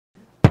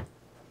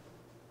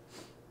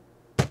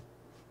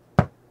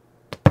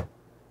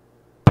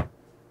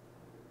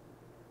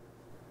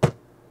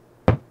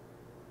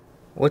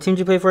What team did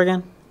you play for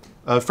again?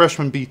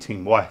 Freshman B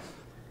team. Why?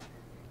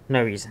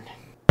 No reason.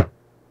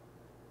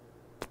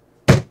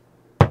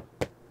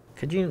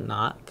 Could you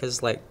not?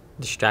 Because, like,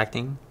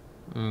 distracting.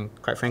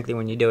 Quite frankly,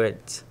 when you do it,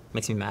 it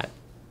makes me mad.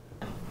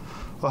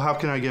 Well, how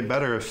can I get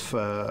better if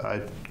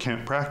I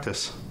can't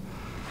practice?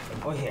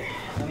 Oh, here.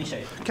 Let me show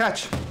you.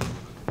 Catch!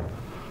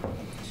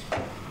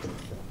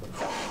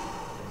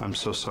 I'm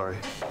so sorry.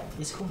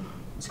 It's cool.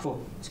 It's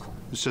cool. It's cool.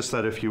 It's just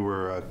that if you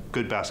were a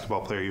good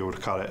basketball player, you would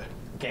have caught it.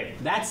 Okay,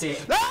 that's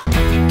it.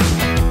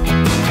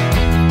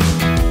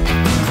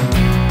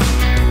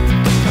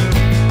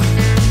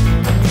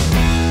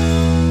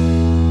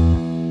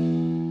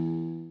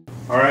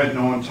 All right,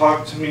 no one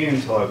talk to me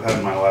until I've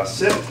had my last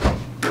sip.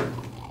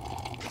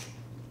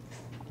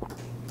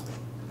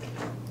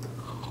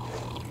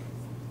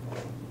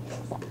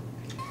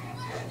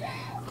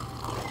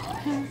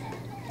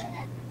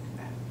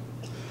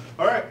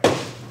 All right,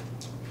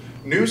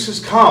 news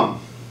has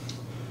come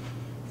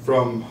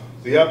from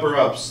the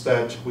upper-ups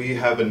that we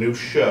have a new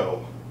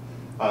show.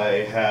 I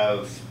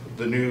have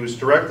the news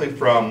directly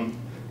from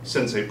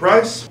Sensei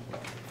Price.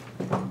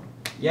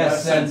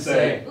 Yes,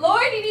 Sensei.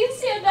 Lord, you need to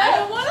stand up. I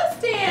don't want to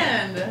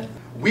stand.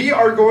 We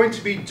are going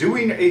to be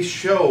doing a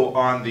show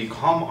on the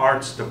comm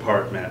arts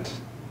department.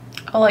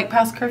 Oh, like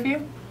past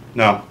curfew?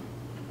 No.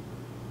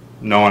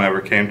 No one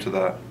ever came to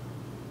that.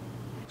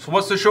 So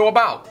what's the show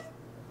about?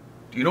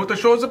 Do you know what the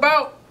show's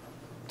about?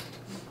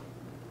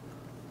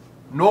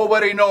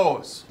 Nobody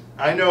knows.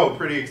 I know,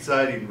 pretty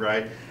exciting,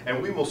 right?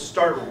 And we will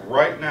start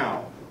right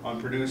now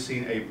on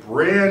producing a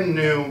brand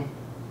new...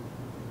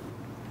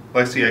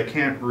 Lexi, I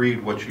can't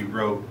read what you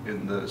wrote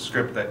in the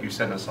script that you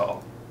sent us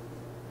all.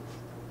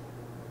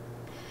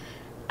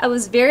 I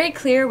was very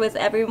clear with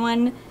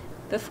everyone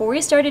before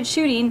we started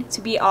shooting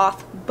to be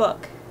off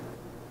book.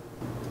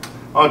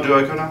 Oh, do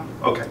I go now?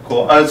 Okay,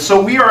 cool.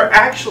 So we are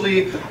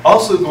actually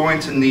also going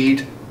to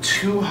need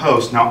 2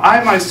 hosts. Now,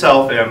 I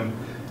myself am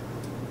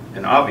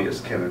an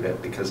obvious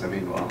candidate because, I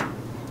mean, well,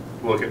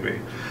 look at me.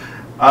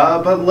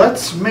 But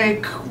let's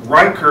make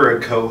Riker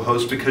a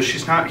co-host because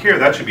she's not here.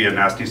 That should be a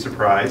nasty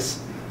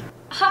surprise.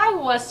 I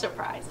was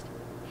surprised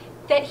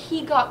that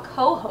he got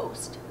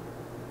co-host.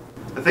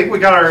 I think we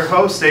got our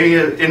host.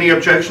 Any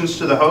objections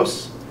to the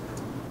hosts?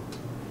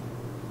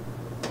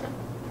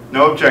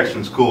 No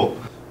objections, cool.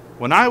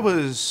 When I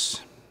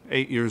was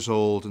 8 years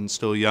old and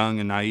still young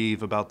and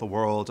naive about the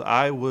world,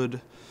 I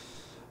would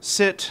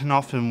sit and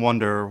often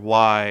wonder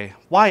why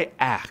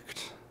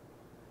act?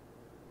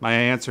 My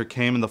answer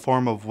came in the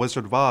form of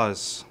Wizard of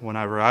Oz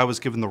whenever I was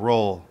given the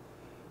role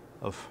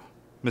of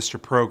Mr.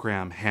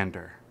 Program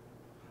Hander.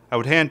 I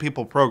would hand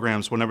people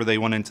programs whenever they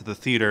went into the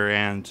theater,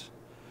 and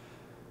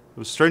it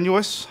was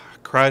strenuous. I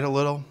cried a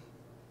little,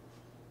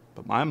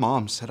 but my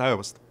mom said I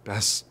was the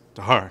best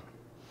darn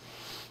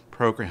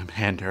program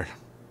hander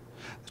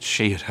that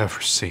she had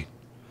ever seen.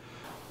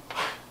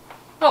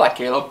 I like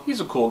Caleb. He's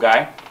a cool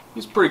guy.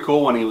 He's pretty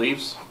cool when he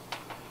leaves.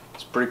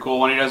 It's pretty cool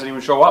when he doesn't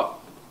even show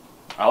up.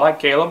 I like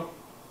Caleb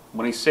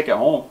when he's sick at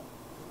home.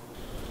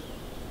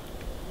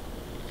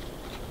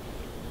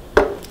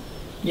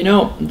 You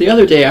know, the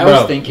other day I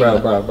was thinking...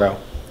 Bro.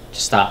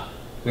 Just stop.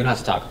 We don't have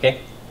to talk,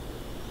 okay?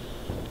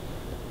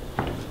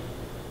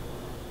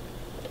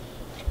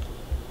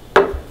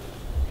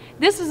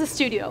 This is a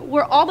studio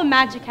where all the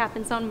magic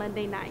happens on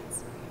Monday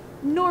nights.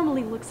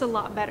 Normally looks a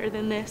lot better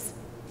than this.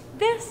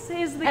 This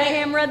is the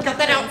camera... Cut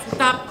that out!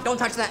 Stop! Don't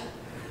touch that!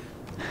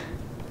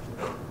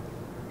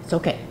 It's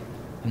okay.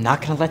 I'm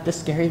not gonna let this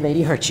scary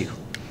lady hurt you.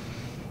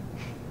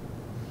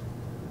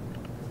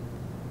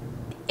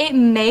 It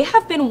may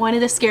have been one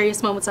of the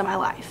scariest moments of my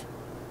life.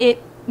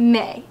 It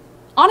may.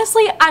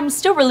 Honestly, I'm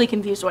still really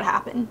confused what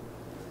happened.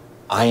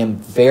 I am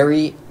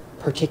very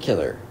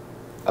particular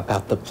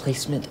about the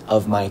placement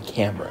of my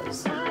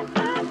cameras.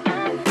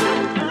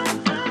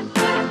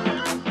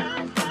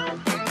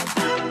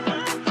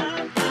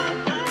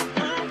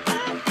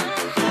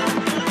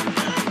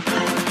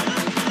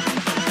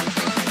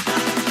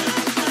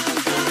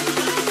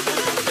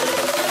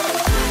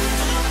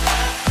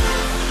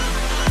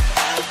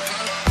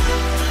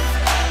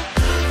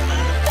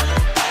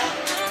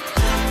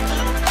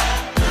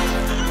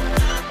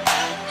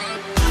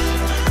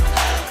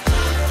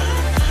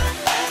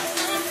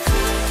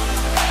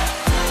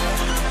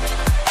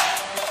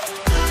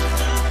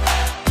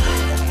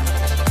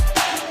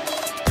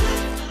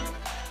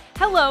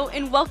 Hello,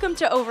 and welcome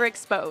to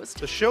Overexposed.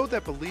 The show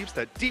that believes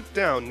that deep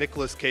down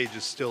Nicolas Cage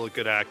is still a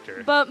good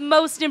actor. But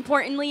most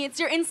importantly, it's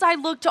your inside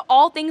look to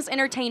all things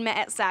entertainment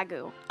at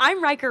SAGU.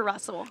 I'm Riker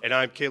Russell. And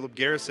I'm Caleb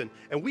Garrison,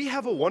 and we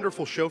have a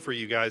wonderful show for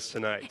you guys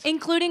tonight.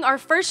 Including our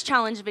first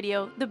challenge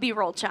video, the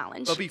B-roll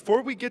challenge. But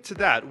before we get to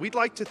that, we'd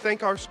like to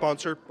thank our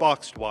sponsor,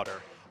 Boxed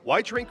Water.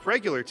 Why drink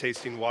regular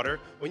tasting water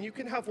when you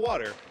can have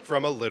water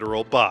from a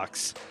literal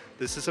box?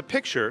 This is a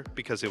picture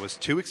because it was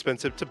too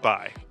expensive to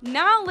buy.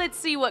 Now let's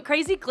see what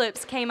crazy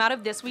clips came out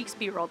of this week's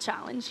B-roll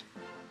challenge.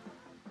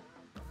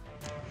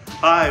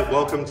 Hi,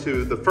 welcome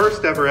to the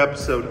first ever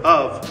episode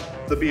of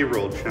the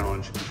B-roll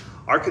challenge.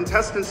 Our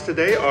contestants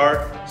today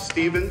are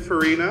Steven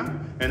Farina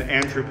and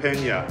Andrew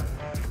Pena.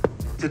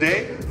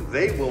 Today,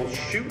 they will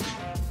shoot,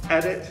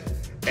 edit,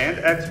 and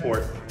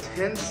export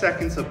 10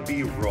 seconds of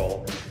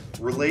B-roll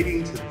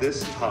relating to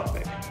this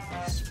topic,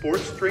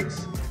 sports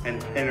drinks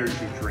and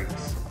energy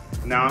drinks.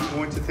 Now I'm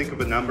going to think of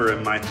a number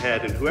in my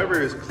head, and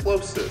whoever is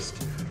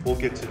closest will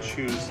get to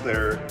choose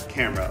their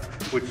camera,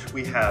 which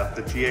we have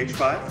the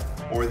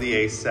GH5 or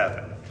the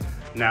A7.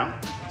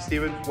 Now,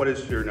 Steven, what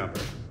is your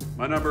number?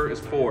 My number is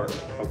 4.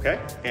 Okay,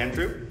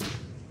 Andrew?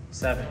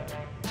 7.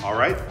 All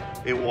right,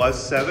 it was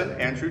 7.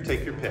 Andrew,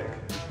 take your pick.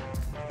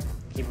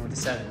 Keep it with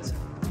the 7s.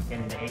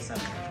 Getting the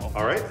A7.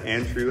 All right,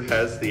 Andrew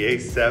has the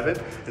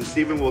A7, and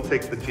Steven will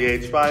take the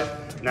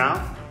GH5.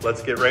 Now,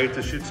 let's get ready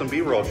to shoot some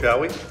B-roll, shall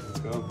we? Let's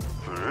go.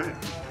 All right.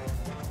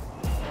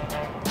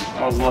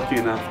 I was lucky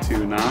enough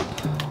to not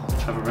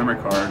have a memory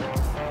card,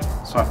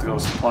 so I have to go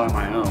supply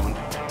my own.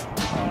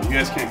 You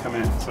guys can't come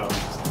in, so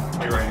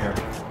be right here.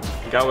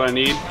 Got what I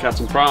need, got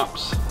some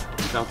props,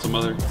 got some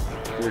other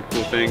weird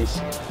cool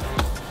things.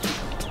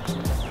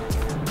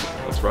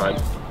 Let's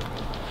ride.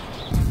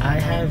 I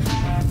have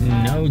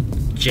I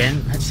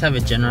just have a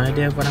general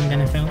idea of what I'm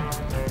gonna film.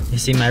 You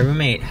see, my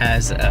roommate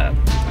has,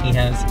 he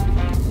has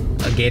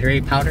a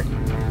Gatorade powder.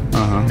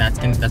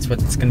 That's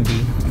what it's gonna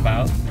be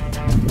about.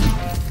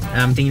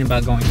 And I'm thinking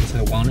about going into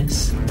the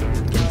wellness,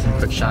 getting some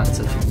quick shots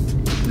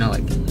of,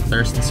 like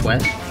thirst and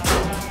sweat.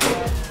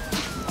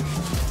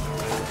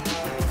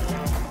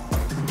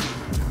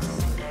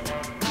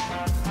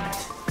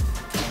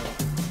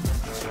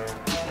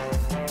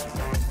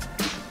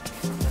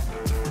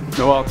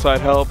 No outside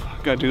help,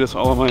 gotta do this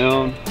all on my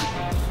own.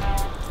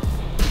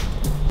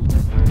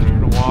 I'm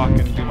gonna walk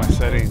and do my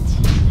settings.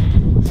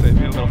 Save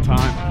me a little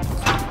time.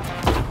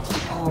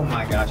 Oh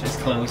my gosh, it's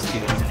closed too,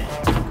 isn't it?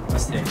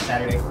 What's today?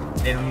 Saturday?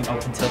 They don't even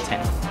open till 10.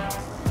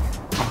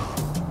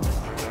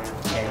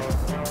 Okay.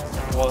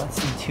 Well, that's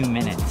in 2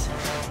 minutes.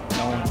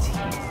 No one's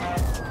here.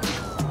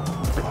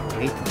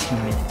 Wait for 2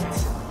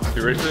 minutes.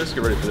 You ready for this?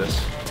 Get ready for this.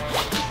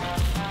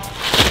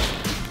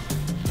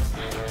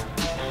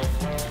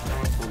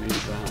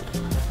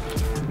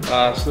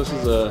 So this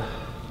is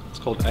it's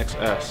called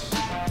XS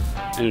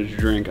energy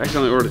drink. I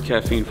accidentally ordered the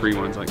caffeine-free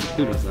ones. Like,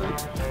 who does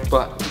that?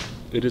 But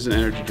it is an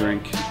energy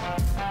drink,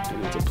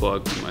 and it's a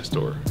plug for my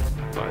store.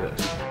 Buy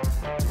this.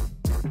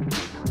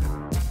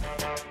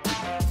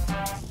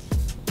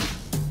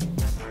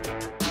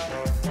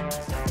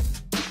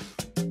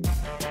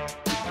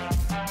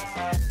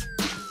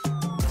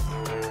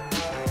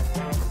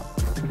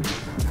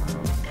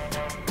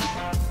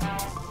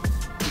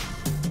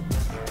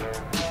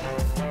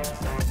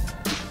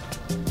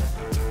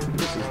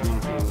 This is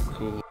not gonna look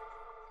cool.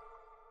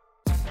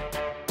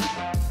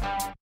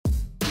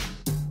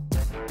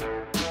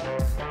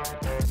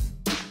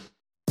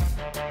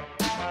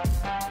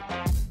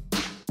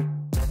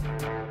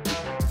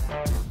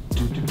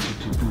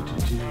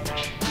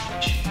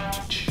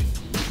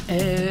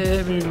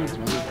 Everyone's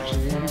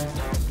watching.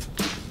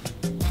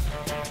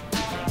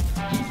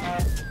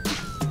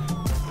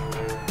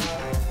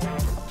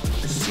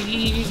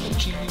 See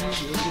what you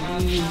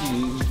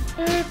do.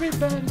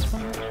 Everybody's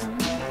watching.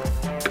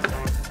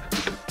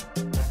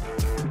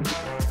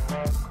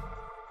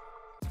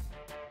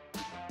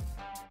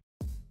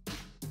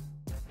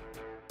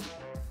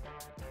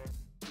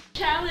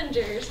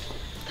 Challengers,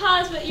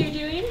 pause what you're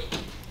doing.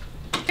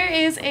 There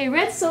is a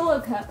red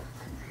Solo cup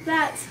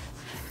that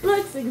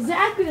looks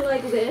exactly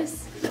like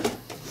this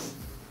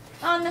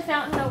on the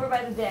fountain over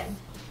by the den.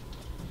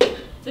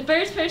 The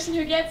first person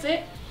who gets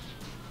it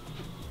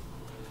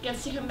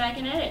gets to come back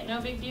and edit, no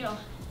big deal.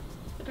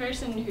 The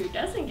person who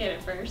doesn't get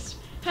it first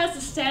has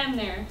to stand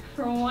there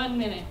for 1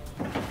 minute.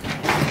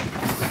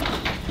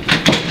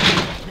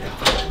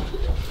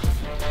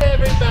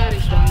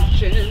 Everybody's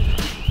watching.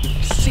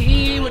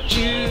 See what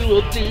you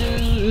will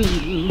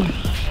do.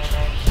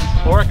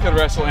 Or I could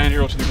wrestle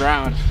Andrew to the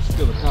ground,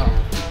 steal the cup.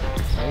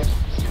 Right?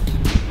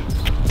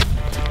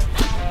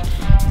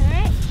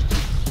 Alright.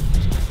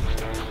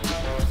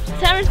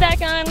 Timer's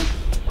back on.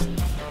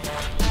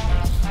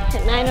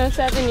 At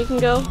 9:07 you can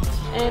go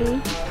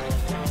and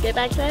get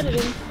back to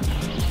editing.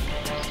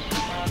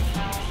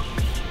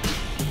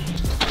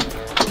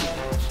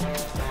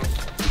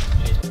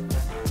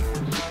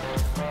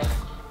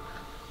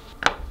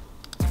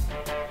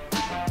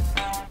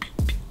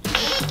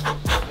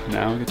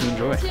 Now we get to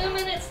enjoy. 2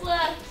 minutes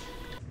left.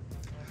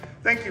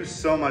 Thank you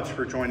so much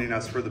for joining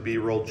us for the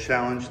B-Roll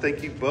Challenge.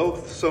 Thank you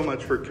both so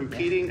much for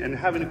competing and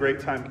having a great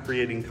time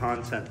creating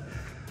content.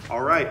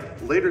 All right,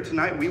 later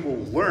tonight we will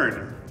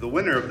learn the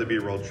winner of the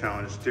B-Roll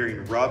Challenge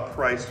during Rob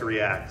Price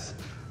Reacts.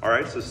 All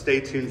right, so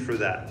stay tuned for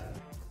that.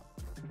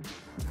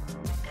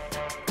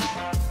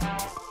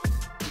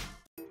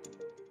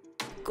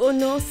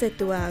 Conoce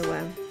tu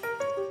agua.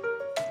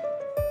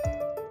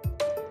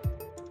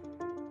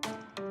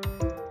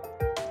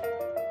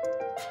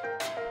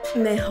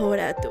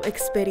 Mejora tu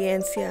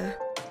experiencia.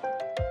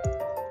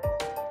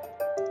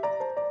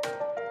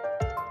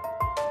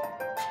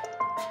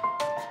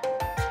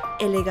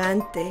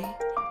 Elegante.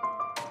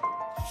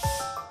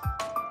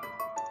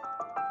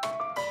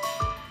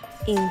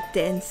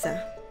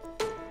 intensa.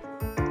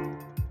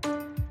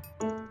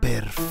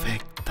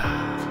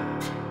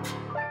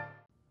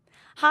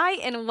 Hi,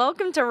 and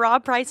welcome to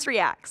Rob Price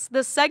Reacts,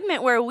 the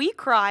segment where we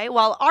cry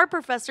while our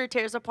professor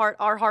tears apart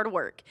our hard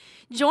work.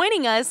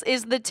 Joining us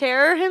is the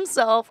terror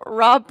himself,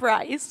 Rob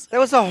Price. That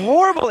was a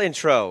horrible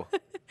intro.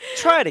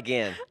 Try it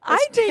again.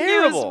 That's I think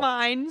terrible. it was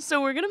fine,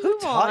 so we're going to Who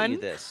move taught on. you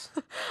this?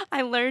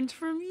 I learned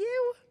from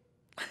you.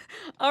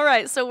 All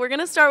right, so we're going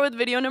to start with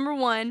video number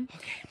 1.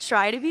 Okay.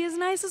 Try to be as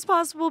nice as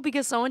possible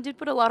because someone did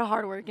put a lot of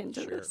hard work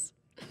into this.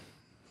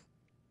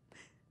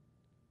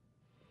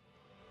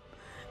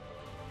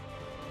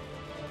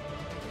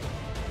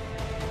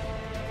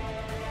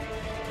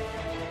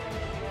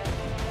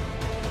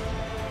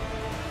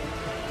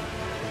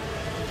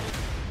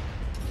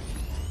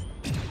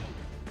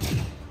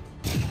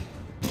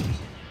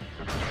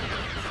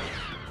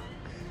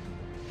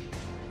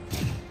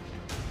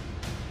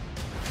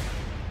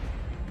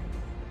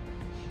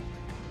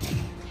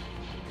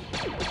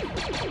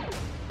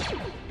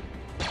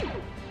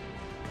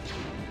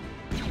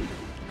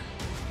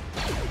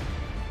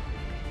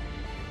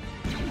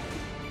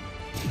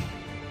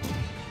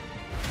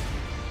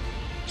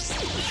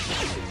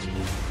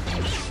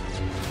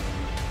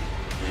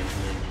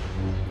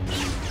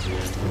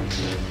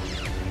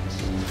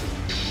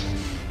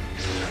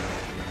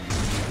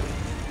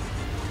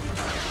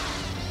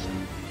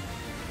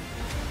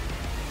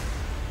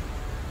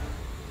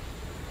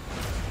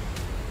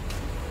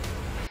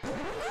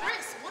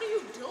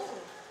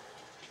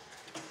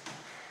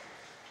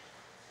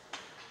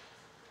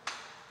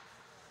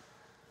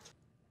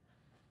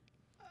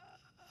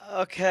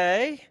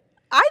 Okay.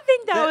 I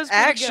think that was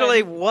pretty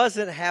actually good.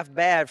 wasn't half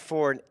bad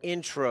for an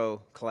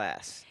intro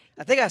class.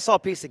 I think I saw a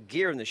piece of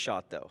gear in the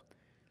shot, though.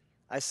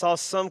 I saw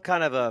some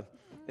kind of a,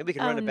 maybe we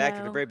can run it back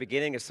to the very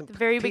beginning, or some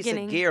piece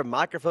of gear,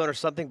 microphone or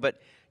something,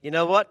 but you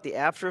know what? The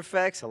After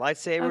Effects, the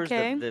lightsabers,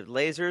 the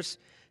lasers,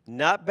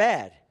 not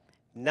bad.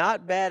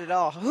 Not bad at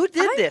all. Who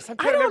did this? I'm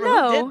trying to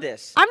remember who did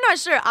this. I'm not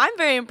sure. I'm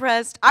very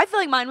impressed. I feel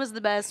like mine was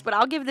the best, but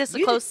I'll give this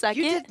a close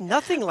second. You did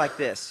nothing like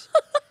this.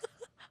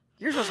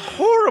 Yours was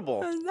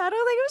horrible. I don't think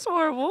it was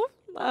horrible.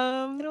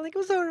 I don't think it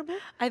was horrible.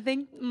 I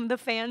think the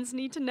fans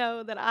need to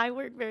know that I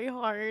worked very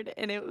hard,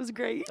 and it was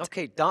great.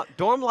 Okay,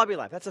 dorm lobby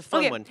life. That's a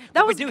fun one.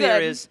 That what was we do here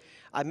is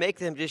I make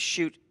them just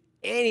shoot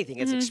anything.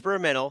 It's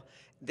experimental.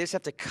 They just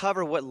have to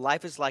cover what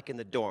life is like in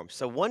the dorm.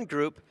 So one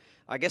group,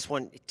 I guess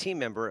one team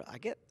member,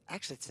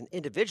 actually it's an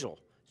individual,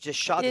 just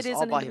shot this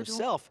all by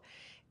himself.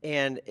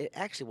 And it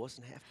actually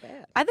wasn't half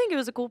bad. I think it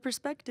was a cool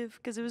perspective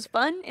because it was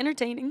fun,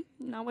 entertaining,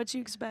 not what you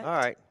expect. All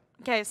right.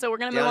 Okay, so we're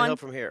going to move on. Downhill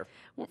from here.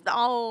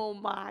 Oh,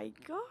 my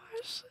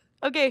gosh.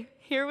 Okay,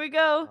 here we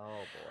go. Oh,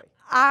 boy.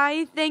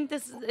 I think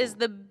this is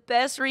the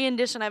best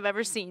rendition I've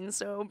ever seen,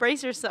 so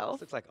brace yourself.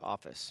 This looks like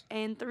Office.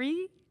 And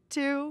 3,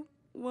 2,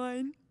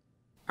 1.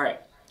 All right,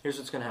 here's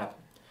what's going to happen.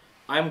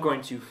 I'm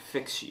going to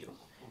fix you,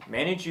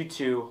 manage you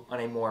two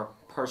on a more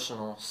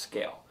personal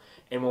scale,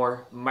 a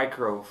more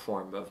micro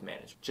form of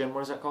management. Jim,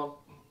 what is that called?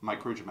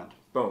 Microagement.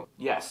 Boom.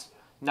 Yes.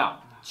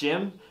 Now,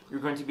 Jim,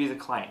 you're going to be the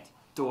client.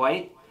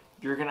 Dwight,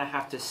 you're going to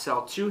have to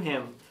sell to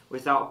him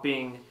without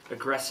being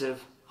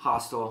aggressive,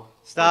 hostile,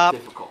 or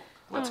difficult.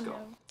 Let's go.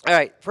 All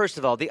right, first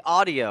of all, the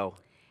audio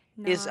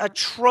is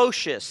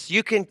atrocious.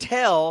 You can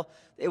tell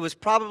it was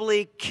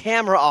probably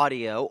camera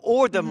audio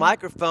or the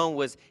microphone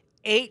was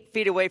 8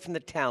 feet away from the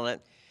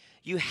talent.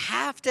 You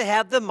have to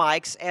have the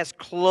mics as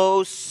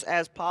close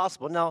as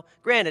possible. Now,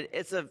 granted,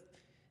 it's a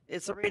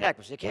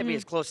reenactment. It can't be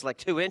as close as like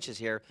 2 inches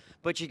here,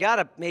 but you got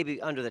to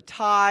maybe under the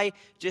tie,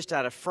 just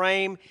out of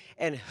frame.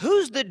 And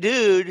who's the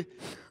dude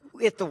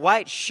with the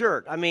white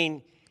shirt? I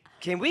mean,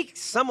 can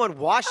someone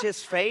wash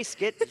his face,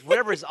 get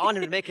whatever is on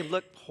him to make him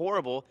look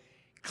horrible,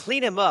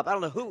 clean him up? I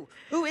don't know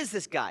who is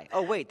this guy?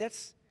 Oh wait,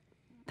 that's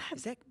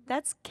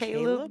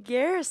Caleb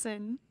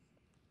Garrison.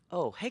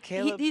 Oh, hey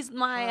Caleb. He's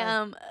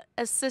my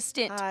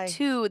assistant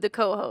to the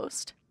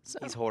co-host. So.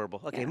 He's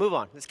horrible. Okay, move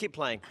on. Let's keep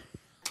playing.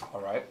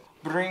 All right.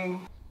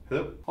 Bring.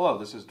 Hello,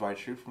 this is Dwight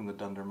Schrute from the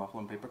Dunder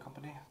Mufflin Paper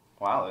Company.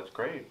 Wow, that's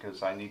great,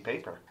 because I need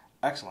paper.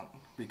 Excellent,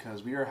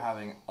 because we are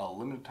having a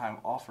limited time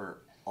offer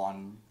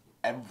on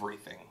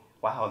everything.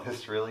 Wow,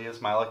 this really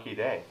is my lucky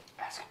day.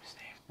 Ask him his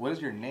name. What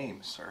is your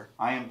name, sir?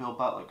 I am Bill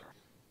Butler.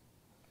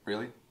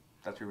 Really?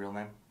 That's your real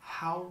name?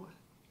 How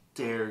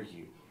dare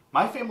you?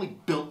 My family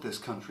built this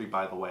country,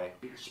 by the way.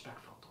 Be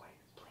respectful, Dwight,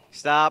 please.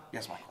 Stop.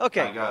 Yes, Mike.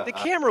 Okay, the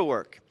camera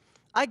work.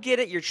 I get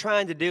it, you're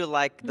trying to do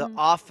like The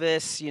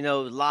Office,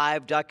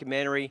 live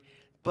documentary,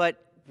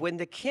 but when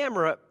the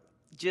camera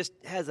just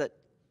has a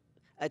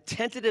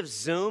tentative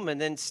zoom and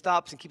then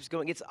stops and keeps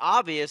going, it's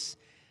obvious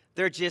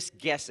they're just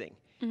guessing.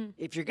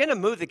 If you're gonna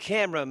move the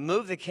camera,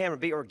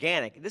 be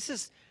organic. This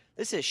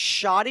is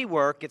shoddy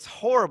work, it's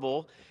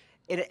horrible,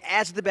 and it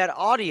adds to the bad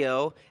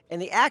audio, and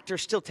the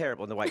actor's still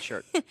terrible in the white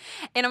shirt.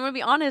 And I'm gonna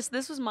be honest,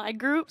 this was my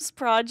group's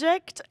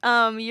project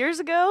years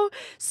ago,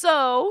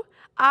 so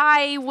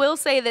I will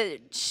say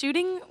that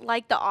shooting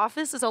like The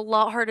Office is a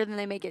lot harder than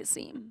they make it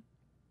seem.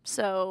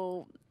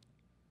 So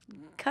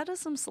cut us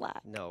some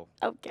slack. No.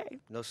 Okay.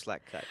 No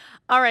slack cut.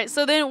 All right,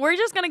 so then we're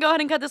just going to go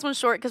ahead and cut this one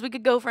short because we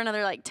could go for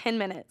another like 10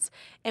 minutes.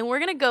 And we're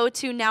going to go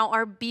to now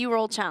our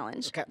B-roll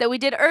challenge that we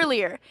did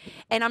earlier.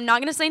 And I'm not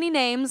going to say any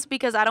names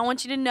because I don't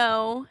want you to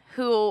know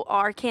who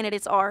our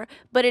candidates are,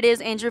 but it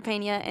is Andrew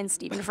Pena and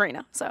Steven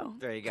Farina. So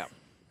there you go.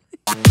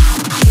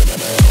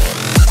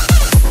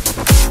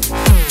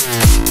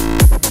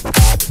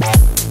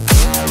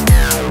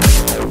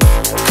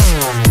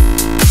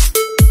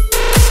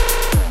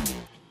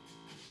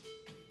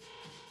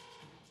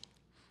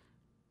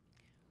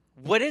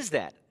 What is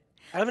that?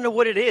 I don't even know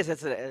what it is.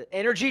 It's an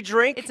energy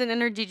drink? It's an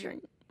energy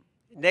drink.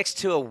 Next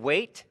to a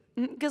weight?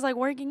 Because like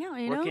working out,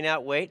 you know? Working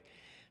out weight.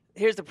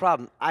 Here's the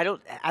problem. I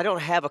don't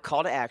have a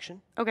call to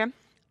action. Okay.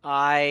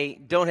 I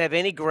don't have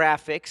any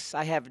graphics.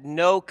 I have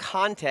no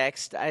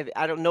context. I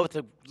don't know what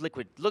the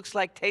liquid looks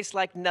like, tastes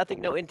like,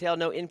 nothing, no intel,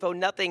 no info,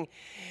 nothing.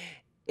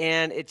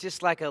 And it's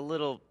just like a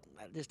little,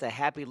 just a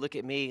happy look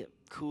at me,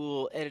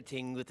 cool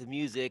editing with the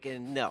music,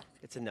 and no,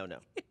 it's a no-no.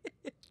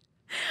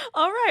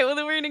 All right, well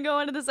then we're gonna go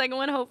on to the second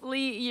one.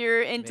 Hopefully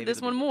you're into this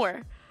one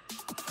more.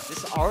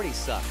 This already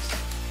sucks.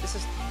 This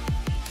is...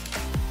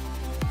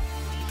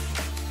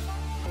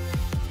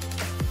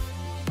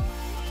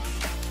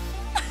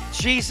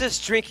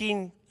 Jesus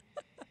drinking...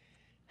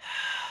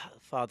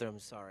 Father, I'm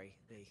sorry.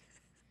 They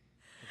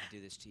had to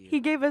do this to you. He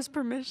gave us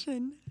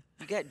permission.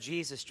 You got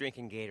Jesus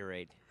drinking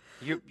Gatorade.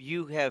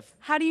 You have...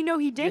 How do you know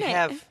he didn't? You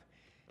have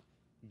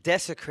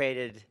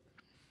desecrated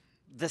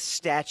the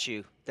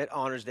statue that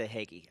honors the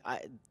Hagee.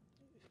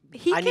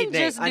 He I can need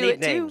just I do need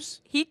it too.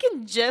 names. He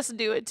can just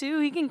do it too.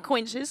 He can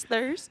quench his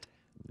thirst.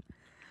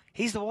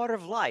 He's the water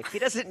of life. He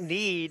doesn't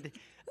need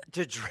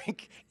to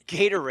drink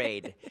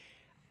Gatorade.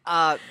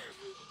 I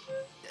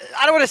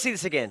don't want to see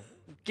this again.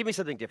 Give me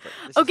something different.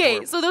 This is Okay,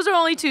 horrible. so those are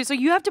only two. So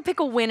you have to pick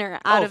a winner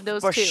out of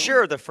those for two.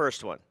 sure the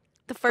first one.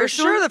 The first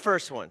For sure one? the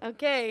first one.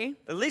 Okay.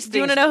 At least Do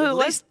you want to know who it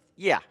was? least,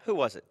 Yeah, who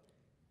was it?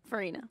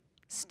 Farina.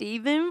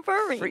 Steven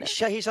Farina.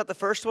 He shot the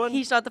first one?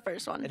 He shot the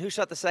first one. And who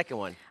shot the second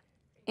one?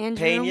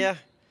 Andrew. Pena.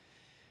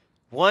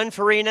 1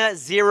 Farina,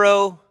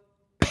 0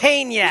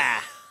 Pena.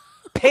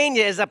 Pena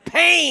is a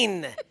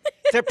pain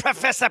to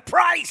Professor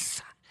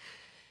Price.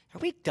 Are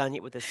we done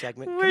yet with this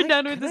segment? We're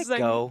done with Can this I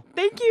segment. go?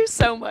 Thank you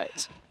so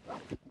much.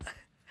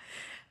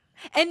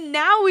 And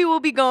now we will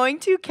be going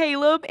to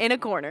Caleb in a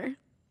corner.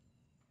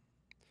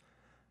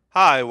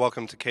 Hi,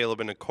 welcome to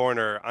Caleb in a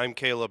Corner. I'm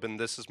Caleb and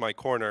this is my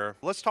corner.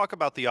 Let's talk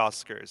about the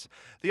Oscars.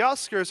 The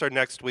Oscars are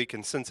next week,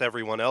 and since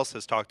everyone else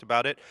has talked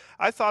about it,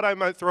 I thought I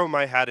might throw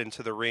my hat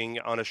into the ring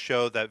on a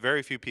show that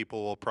very few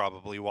people will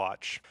probably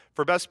watch.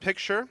 For Best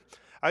Picture,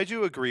 I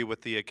do agree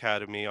with the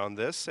Academy on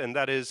this, and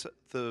that is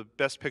the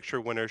Best Picture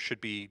winner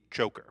should be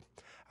Joker.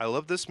 I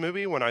loved this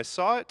movie when I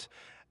saw it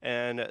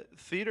in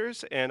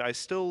theaters, and I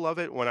still love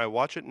it when I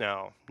watch it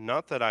now.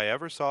 Not that I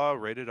ever saw a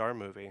rated R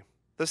movie.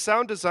 The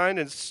sound design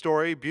and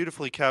story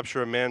beautifully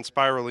capture a man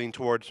spiraling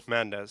towards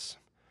madness.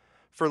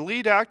 For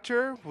lead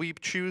actor, we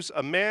choose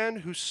a man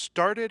who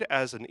started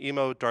as an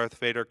emo Darth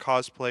Vader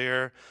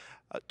cosplayer,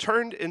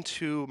 turned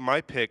into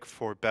my pick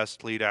for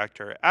best lead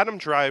actor. Adam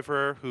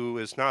Driver, who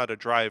is not a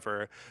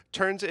driver,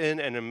 turns in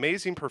an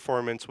amazing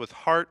performance with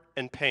heart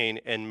and pain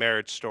in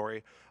Marriage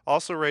Story.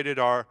 Also rated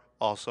R,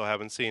 also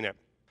haven't seen it.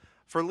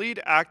 For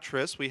lead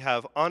actress, we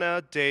have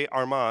Ana de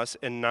Armas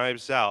in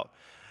Knives Out.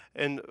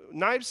 In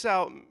Knives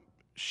Out,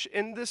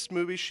 in this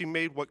movie, she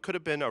made what could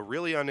have been a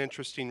really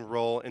uninteresting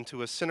role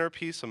into a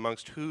centerpiece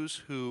amongst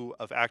who's who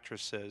of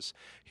actresses.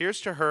 Here's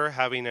to her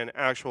having an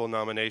actual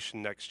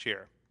nomination next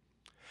year.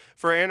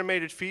 For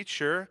animated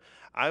feature,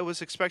 I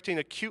was expecting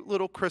a cute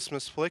little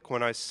Christmas flick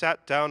when I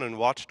sat down and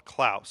watched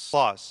Klaus.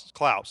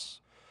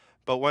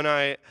 But what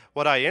I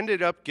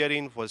ended up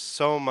getting was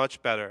so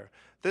much better.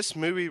 This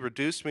movie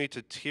reduced me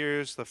to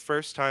tears the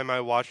first time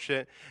I watched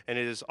it, and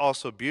it is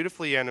also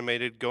beautifully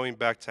animated, going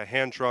back to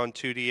hand-drawn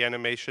 2D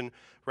animation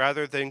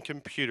rather than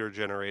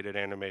computer-generated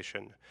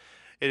animation.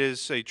 It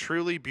is a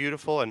truly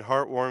beautiful and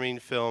heartwarming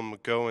film.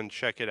 Go and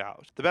check it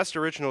out. The best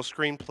original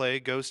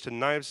screenplay goes to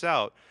Knives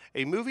Out,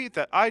 a movie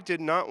that I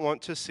did not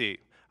want to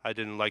see. I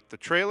didn't like the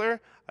trailer.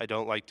 I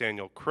don't like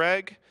Daniel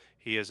Craig.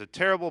 He is a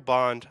terrible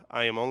Bond.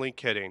 I am only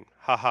kidding.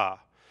 Haha.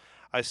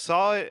 I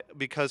saw it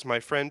because my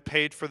friend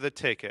paid for the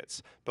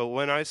tickets, but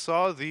when I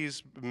saw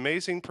these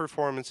amazing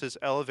performances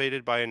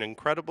elevated by an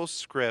incredible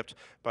script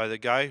by the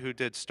guy who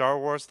did Star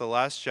Wars The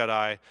Last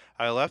Jedi,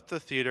 I left the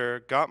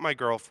theater, got my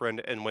girlfriend,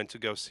 and went to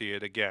go see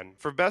it again.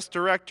 For Best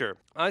Director,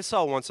 I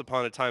saw Once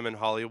Upon a Time in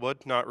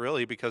Hollywood, not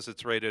really because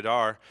it's rated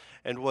R,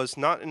 and was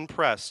not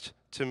impressed.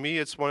 To me,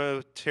 it's one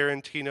of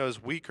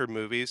Tarantino's weaker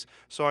movies,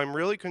 so I'm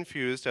really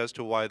confused as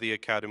to why the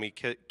Academy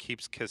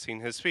keeps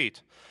kissing his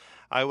feet.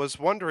 I was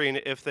wondering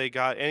if they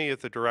got any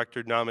of the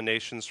director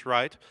nominations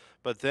right,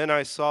 but then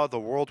I saw the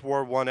World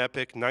War I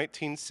epic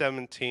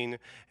 1917,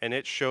 and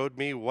it showed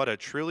me what a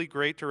truly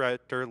great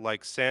director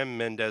like Sam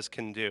Mendes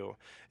can do.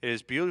 It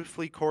is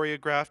beautifully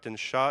choreographed and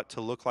shot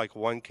to look like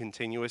one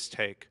continuous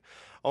take.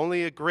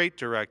 Only a great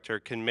director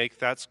can make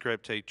that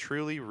script a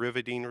truly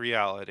riveting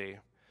reality.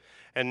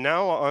 And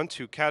now on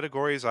to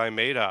categories I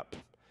made up.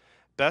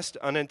 Best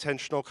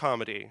Unintentional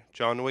Comedy,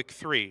 John Wick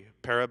 3,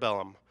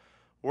 Parabellum.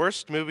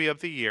 Worst Movie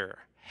of the Year,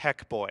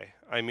 Heck Boy.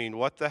 I mean,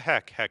 what the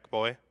heck, Heck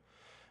Boy?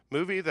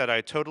 Movie that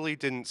I totally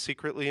didn't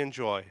secretly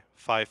enjoy,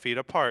 5 Feet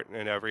Apart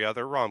and every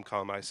other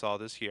rom-com I saw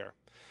this year.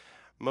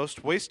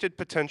 Most Wasted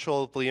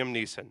Potential of Liam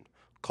Neeson,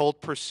 Cold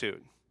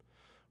Pursuit.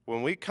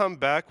 When we come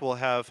back, we'll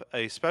have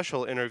a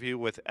special interview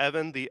with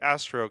Evan the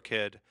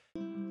Astrokid.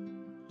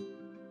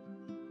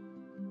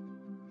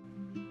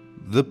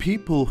 The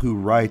people who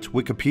write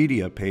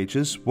Wikipedia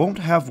pages won't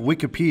have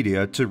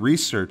Wikipedia to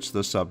research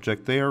the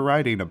subject they are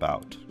writing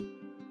about.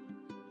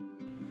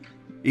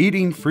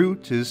 Eating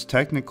fruit is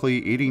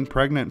technically eating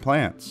pregnant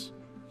plants.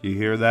 You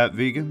hear that,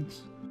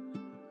 vegans?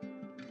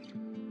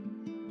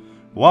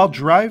 While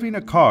driving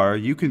a car,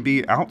 you can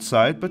be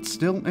outside but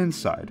still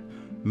inside,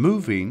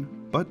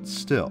 moving but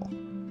still.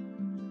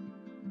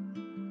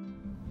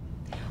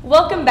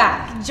 Welcome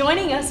back.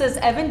 Joining us is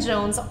Evan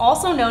Jones,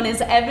 also known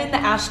as Evan the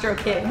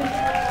Astrokid.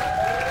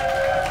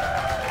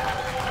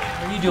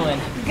 How are you doing?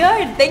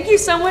 Good. Thank you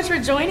so much for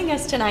joining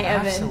us tonight,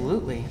 Evan.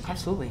 Absolutely.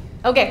 Absolutely.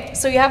 Okay,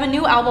 so you have a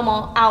new album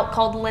out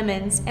called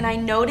Lemons, and I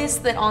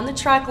noticed that on the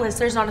track list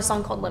there's not a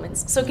song called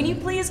Lemons. So can you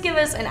please give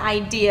us an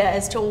idea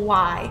as to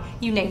why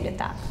you named it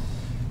that?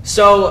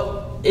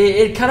 So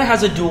it kind of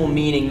has a dual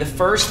meaning. The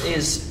first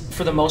is,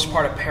 for the most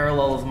part, a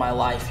parallel of my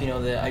life. You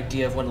know, the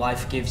idea of when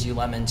life gives you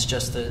lemons,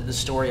 just the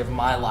story of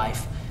my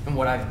life and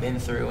what I've been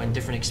through and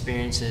different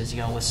experiences, you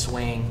know, with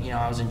swing. You know,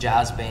 I was in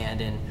jazz band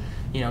and,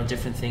 you know,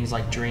 different things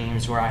like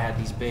dreams where I had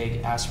these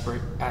big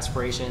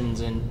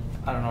aspirations and,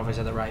 I don't know if I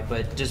said that right,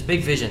 but just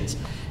big visions.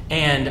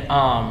 And,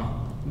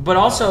 but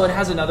also it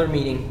has another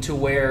meaning to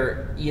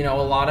where, you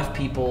know, a lot of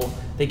people,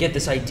 they get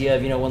this idea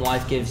of, you know, when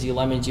life gives you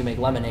lemons, you make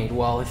lemonade.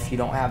 Well, if you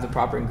don't have the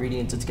proper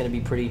ingredients, it's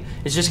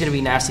just going to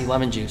be nasty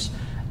lemon juice.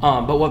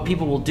 But what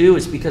people will do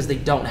is, because they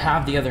don't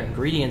have the other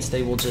ingredients,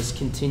 they will just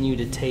continue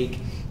to take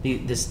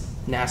this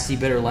nasty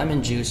bitter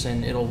lemon juice,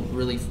 and it'll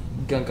really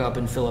gunk up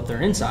and fill up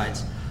their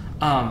insides.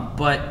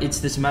 But it's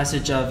this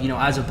message of, you know,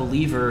 as a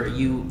believer,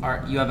 you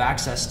have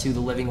access to the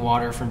living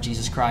water from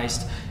Jesus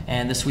Christ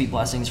and the sweet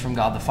blessings from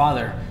God the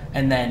Father,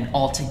 and then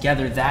all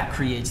together that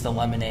creates the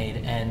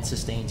lemonade and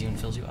sustains you and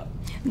fills you up.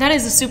 That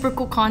is a super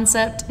cool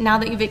concept. Now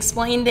that you've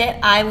explained it,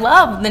 I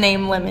love the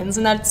name Lemons,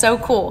 and that's so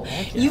cool.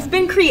 You've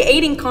been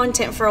creating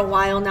content for a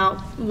while now.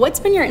 What's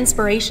been your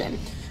inspiration?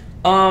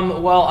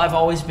 Well, I've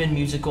always been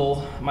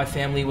musical. My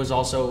family was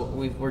also,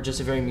 we're just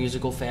a very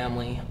musical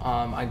family.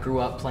 I grew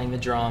up playing the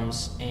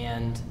drums,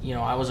 and, you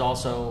know, I was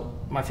also,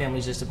 my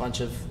family's just a bunch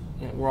of,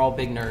 you know, we're all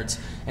big nerds.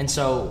 And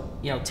so,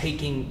 you know,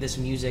 taking this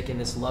music and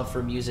this love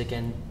for music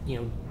and, you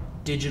know,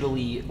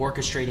 digitally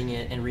orchestrating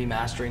it and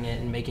remastering it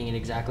and making it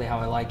exactly how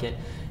I like it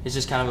is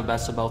just kind of a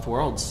best of both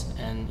worlds.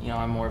 And, you know,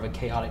 I'm more of a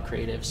chaotic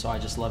creative, so I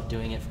just love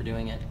doing it for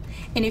doing it.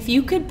 And if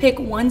you could pick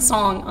one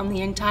song on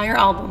the entire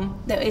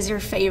album that is your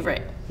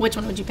favorite, which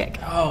one would you pick?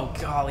 Oh,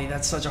 golly,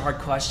 that's such a hard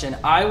question.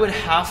 I would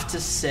have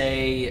to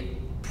say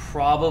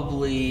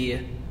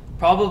probably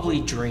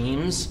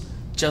Dreams,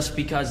 just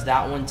because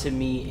that one to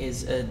me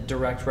is a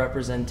direct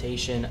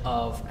representation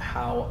of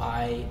how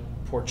I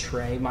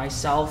portray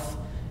myself,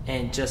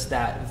 and just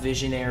that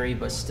visionary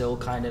but still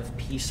kind of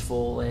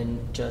peaceful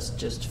and just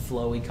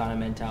flowy kind of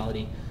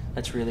mentality.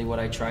 That's really what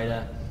I try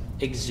to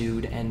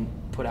exude and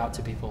put out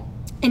to people.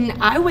 And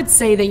I would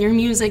say that your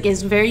music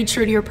is very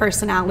true to your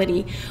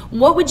personality.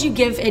 What would you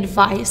give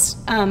advice,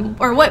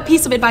 or what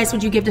piece of advice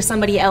would you give to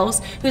somebody else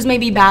who's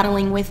maybe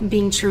battling with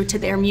being true to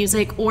their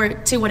music or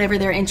to whatever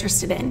they're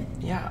interested in?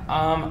 Yeah,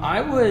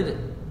 I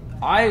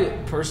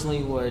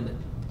personally would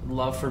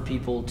love for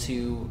people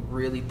to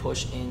really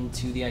push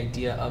into the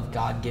idea of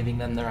God giving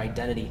them their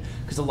identity,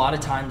 because a lot of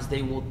times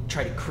they will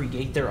try to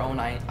create their own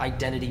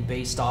identity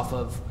based off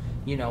of,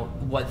 you know,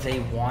 what they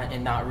want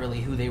and not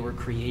really who they were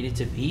created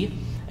to be.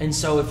 And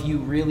so if you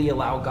really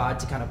allow God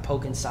to kind of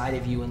poke inside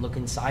of you and look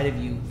inside of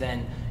you,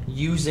 then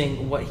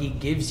using what he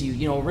gives you,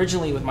 you know,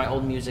 originally with my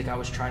old music, I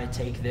was trying to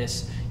take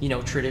this, you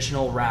know,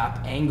 traditional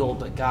rap angle,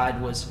 but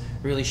God was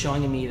really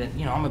showing me that,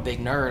 you know, I'm a big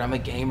nerd, I'm a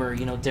gamer,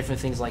 you know, different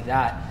things like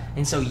that.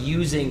 And so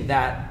using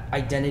that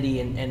identity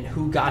and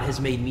who God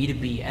has made me to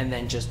be, and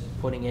then just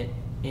putting it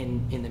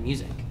in the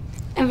music.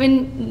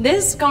 Evan,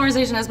 this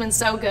conversation has been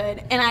so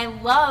good, and I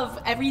love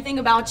everything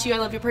about you. I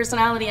love your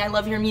personality, I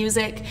love your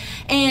music,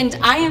 and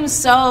I am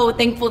so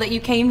thankful that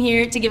you came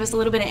here to give us a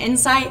little bit of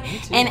insight.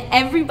 And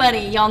everybody,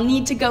 y'all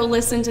need to go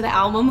listen to the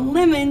album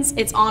Lemons.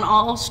 It's on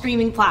all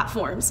streaming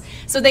platforms.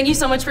 So thank you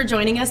so much for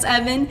joining us,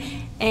 Evan,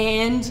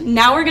 and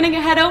now we're gonna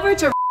head over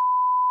to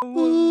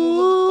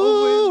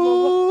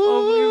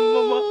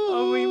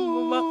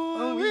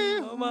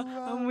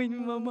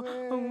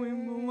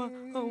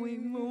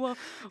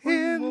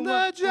in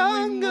the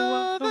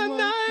jungle, the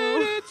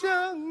night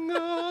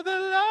jungle, the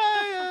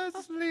lion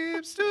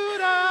sleeps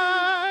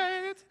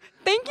tonight.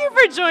 Thank you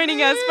for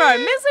joining us for our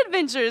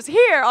misadventures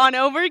here on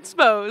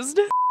Overexposed.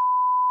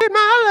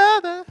 My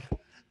lover,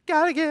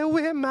 gotta get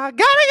with my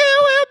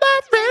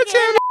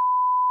friends.